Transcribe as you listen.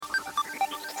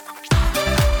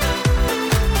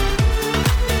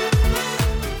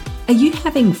Are you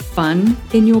having fun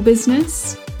in your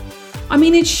business? I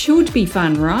mean, it should be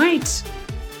fun, right?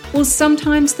 Well,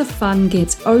 sometimes the fun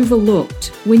gets overlooked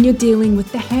when you're dealing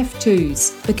with the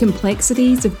have-tos, the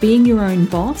complexities of being your own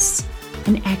boss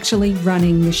and actually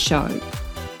running the show.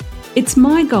 It's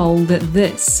my goal that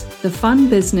this, the Fun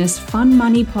Business, Fun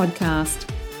Money podcast,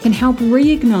 can help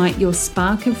reignite your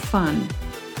spark of fun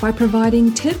by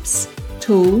providing tips,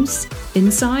 tools,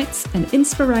 insights, and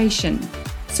inspiration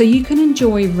so you can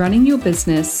enjoy running your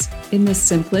business in the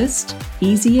simplest,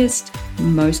 easiest,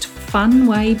 most fun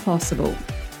way possible.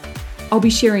 I'll be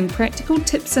sharing practical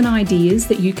tips and ideas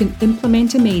that you can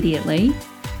implement immediately,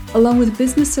 along with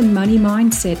business and money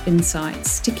mindset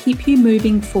insights to keep you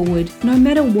moving forward no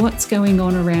matter what's going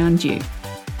on around you.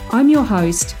 I'm your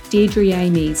host, Deirdre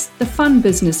Amies, the Fun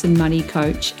Business and Money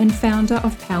Coach and founder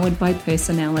of Powered by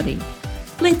Personality.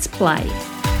 Let's play.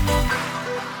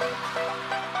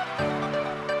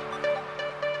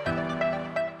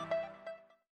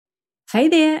 Hey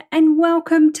there, and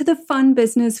welcome to the Fun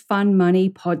Business, Fun Money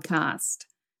podcast.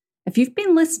 If you've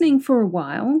been listening for a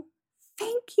while,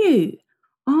 thank you.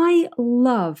 I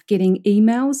love getting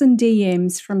emails and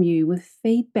DMs from you with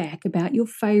feedback about your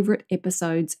favorite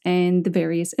episodes and the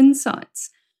various insights.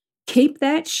 Keep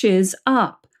that shiz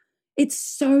up. It's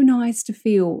so nice to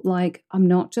feel like I'm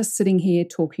not just sitting here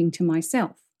talking to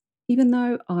myself, even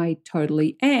though I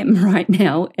totally am right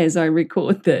now as I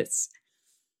record this.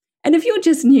 And if you're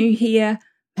just new here,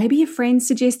 maybe a friend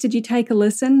suggested you take a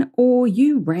listen, or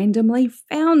you randomly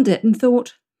found it and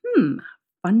thought,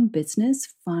 fun business,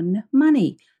 fun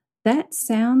money. That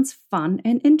sounds fun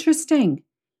and interesting.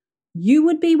 You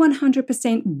would be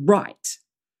 100% right.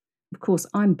 Of course,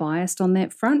 I'm biased on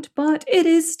that front, but it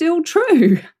is still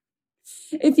true.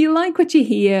 If you like what you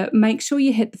hear, make sure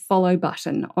you hit the follow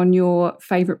button on your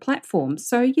favorite platform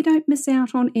so you don't miss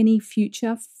out on any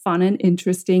future fun and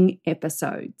interesting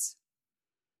episodes.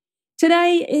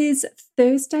 Today is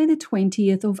Thursday, the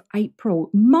 20th of April.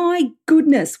 My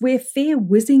goodness, we're fair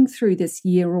whizzing through this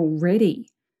year already.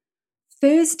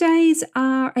 Thursdays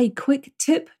are a quick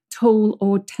tip, tool,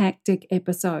 or tactic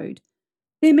episode.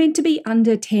 They're meant to be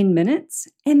under 10 minutes,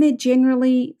 and they're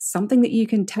generally something that you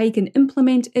can take and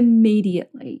implement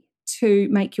immediately to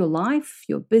make your life,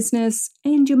 your business,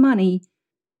 and your money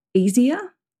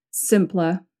easier,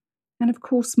 simpler, and of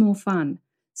course, more fun.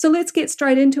 So let's get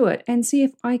straight into it and see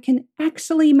if I can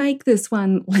actually make this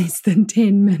one less than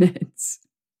 10 minutes.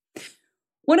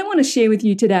 What I want to share with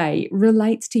you today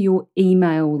relates to your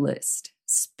email list,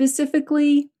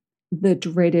 specifically the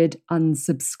dreaded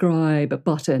unsubscribe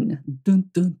button. Dun,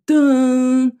 dun,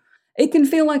 dun. It can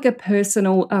feel like a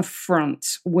personal affront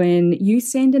when you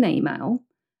send an email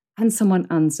and someone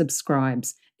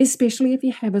unsubscribes, especially if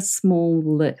you have a small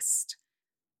list.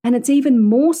 And it's even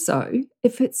more so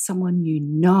if it's someone you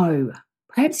know.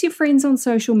 Perhaps your friends on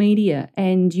social media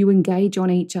and you engage on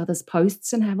each other's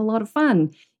posts and have a lot of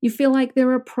fun. You feel like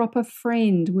they're a proper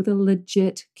friend with a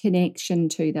legit connection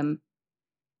to them.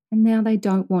 And now they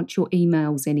don't want your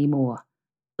emails anymore.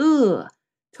 Ugh,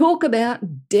 talk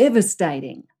about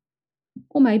devastating.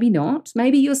 Or maybe not.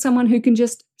 Maybe you're someone who can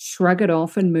just shrug it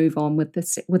off and move on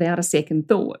without a second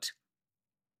thought.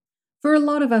 For a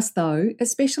lot of us though,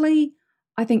 especially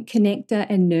I think connector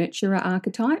and nurturer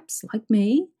archetypes like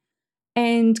me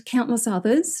and countless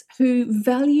others who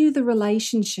value the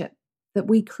relationship that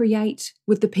we create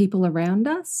with the people around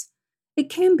us, it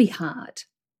can be hard.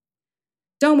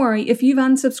 Don't worry, if you've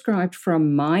unsubscribed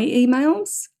from my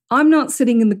emails, I'm not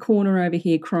sitting in the corner over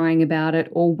here crying about it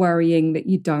or worrying that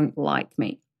you don't like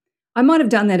me. I might have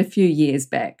done that a few years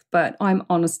back, but I'm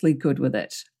honestly good with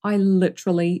it. I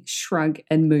literally shrug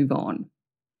and move on.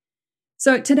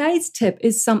 So today's tip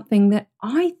is something that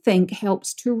I think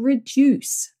helps to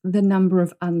reduce the number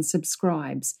of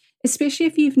unsubscribes, especially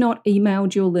if you've not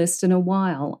emailed your list in a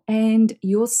while and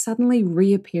you're suddenly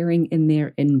reappearing in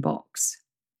their inbox.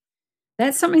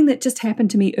 That's something that just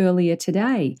happened to me earlier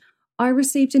today. I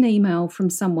received an email from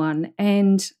someone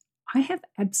and I have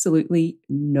absolutely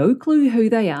no clue who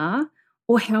they are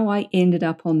or how I ended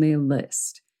up on their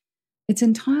list. It's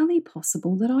entirely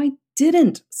possible that I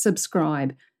didn't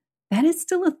subscribe. That is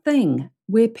still a thing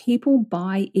where people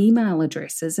buy email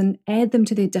addresses and add them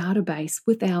to their database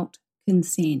without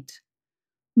consent.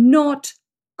 Not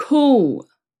cool.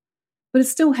 But it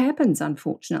still happens,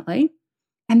 unfortunately.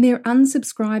 And their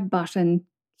unsubscribe button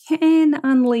can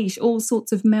unleash all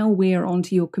sorts of malware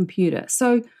onto your computer.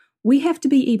 So we have to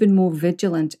be even more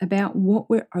vigilant about what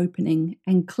we're opening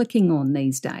and clicking on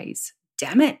these days.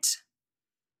 Damn it.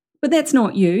 But that's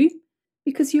not you,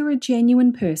 because you're a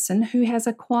genuine person who has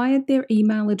acquired their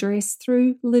email address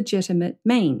through legitimate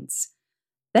means.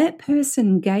 that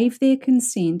person gave their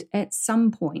consent at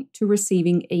some point to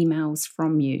receiving emails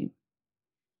from you.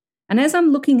 And as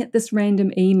I'm looking at this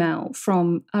random email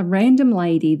from a random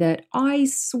lady that I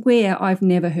swear I've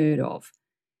never heard of,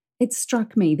 it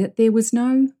struck me that there was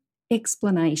no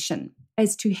explanation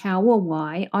as to how or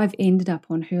why I've ended up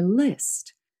on her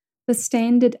list. The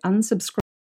standard unsubscribe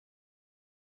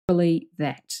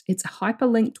that. It's a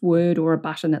hyperlinked word or a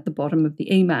button at the bottom of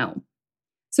the email.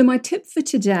 So my tip for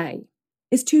today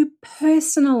is to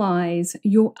personalize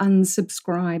your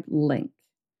unsubscribe link.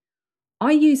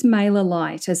 I use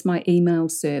MailerLite as my email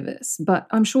service, but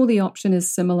I'm sure the option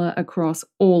is similar across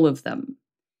all of them.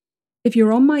 If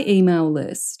you're on my email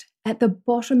list, at the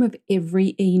bottom of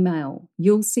every email,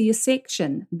 you'll see a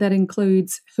section that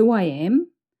includes who I am,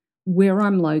 where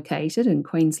I'm located in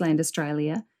Queensland,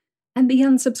 Australia, and the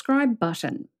unsubscribe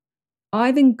button.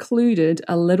 I've included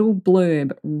a little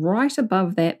blurb right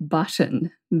above that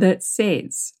button that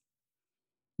says,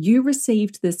 "You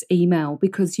received this email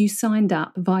because you signed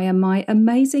up via my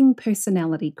amazing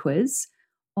personality quiz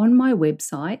on my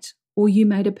website, or you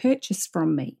made a purchase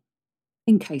from me,"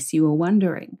 in case you were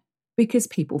wondering, because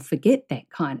people forget that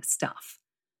kind of stuff.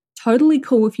 Totally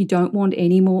cool if you don't want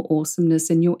any more awesomeness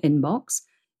in your inbox.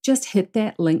 Just hit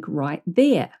that link right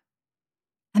there.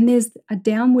 And there's a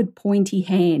downward pointy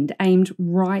hand aimed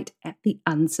right at the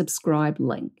unsubscribe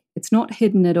link. It's not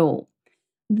hidden at all.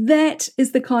 That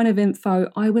is the kind of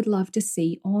info I would love to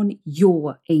see on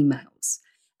your emails.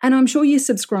 And I'm sure your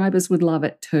subscribers would love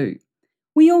it too.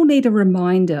 We all need a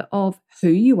reminder of who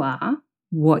you are,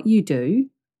 what you do,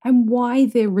 and why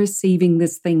they're receiving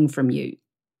this thing from you.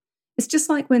 It's just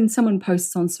like when someone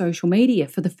posts on social media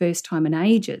for the first time in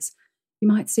ages. You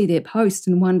might see their post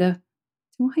and wonder,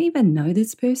 do I even know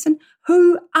this person?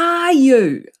 Who are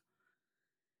you?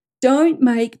 Don't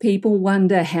make people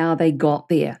wonder how they got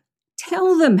there.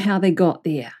 Tell them how they got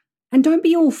there. And don't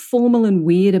be all formal and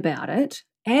weird about it.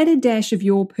 Add a dash of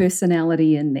your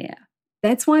personality in there.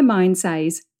 That's why mine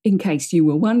says, in case you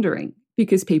were wondering,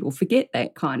 because people forget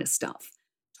that kind of stuff.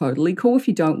 Totally cool if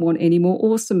you don't want any more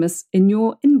awesomeness in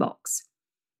your inbox.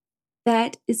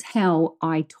 That is how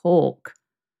I talk.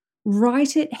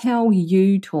 Write it how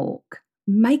you talk.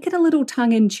 Make it a little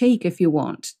tongue-in-cheek if you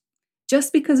want.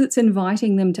 Just because it's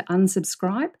inviting them to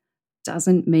unsubscribe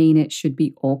doesn't mean it should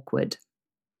be awkward.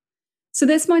 So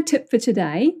that's my tip for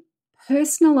today.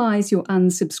 Personalize your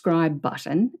unsubscribe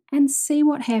button and see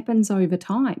what happens over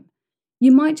time.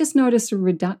 You might just notice a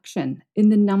reduction in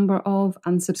the number of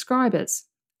unsubscribers,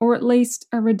 or at least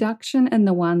a reduction in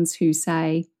the ones who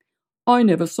say, "I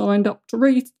never signed up to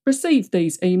receive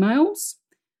these emails,"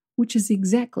 which is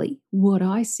exactly what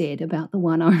I said about the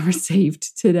one I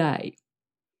received today.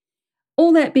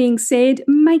 All that being said,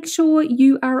 make sure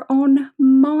you are on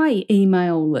my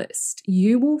email list.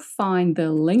 You will find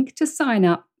the link to sign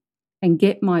up and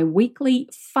get my weekly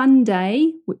fun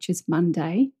day, which is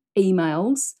Monday,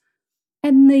 emails,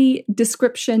 in the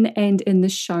description and in the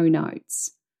show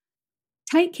notes.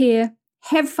 Take care.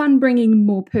 Have fun bringing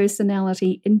more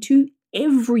personality into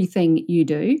everything you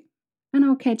do, and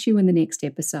I'll catch you in the next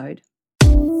episode.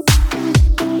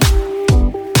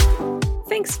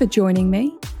 Thanks for joining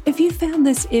me. If you found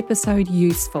this episode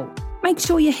useful, make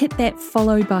sure you hit that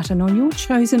follow button on your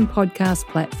chosen podcast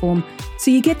platform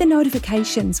so you get the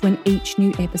notifications when each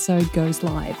new episode goes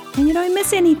live and you don't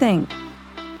miss anything.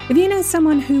 If you know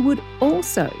someone who would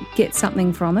also get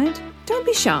something from it, don't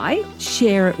be shy,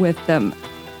 share it with them.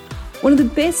 One of the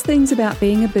best things about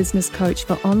being a business coach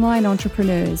for online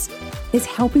entrepreneurs is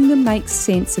helping them make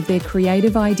sense of their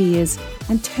creative ideas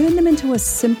and turn them into a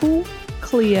simple,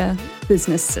 clear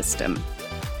business system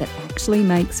that actually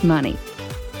makes money.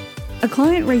 A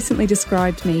client recently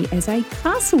described me as a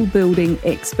castle building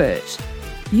expert.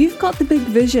 You've got the big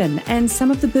vision and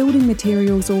some of the building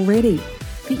materials already,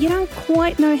 but you don't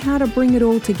quite know how to bring it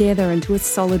all together into a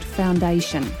solid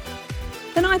foundation.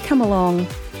 Then I come along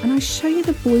and I show you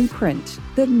the blueprint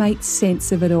that makes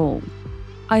sense of it all.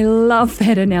 I love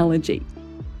that analogy.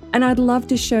 And I'd love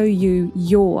to show you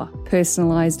your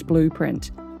personalized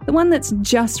blueprint, the one that's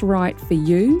just right for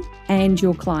you and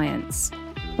your clients.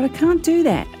 But I can't do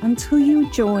that until you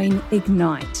join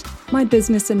Ignite, my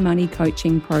business and money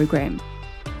coaching program.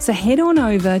 So head on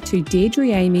over to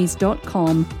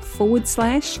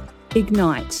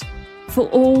deirdreamies.com/ignite for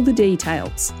all the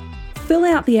details. Fill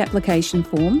out the application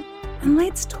form and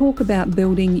let's talk about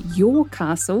building your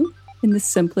castle in the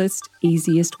simplest,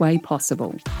 easiest way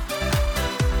possible.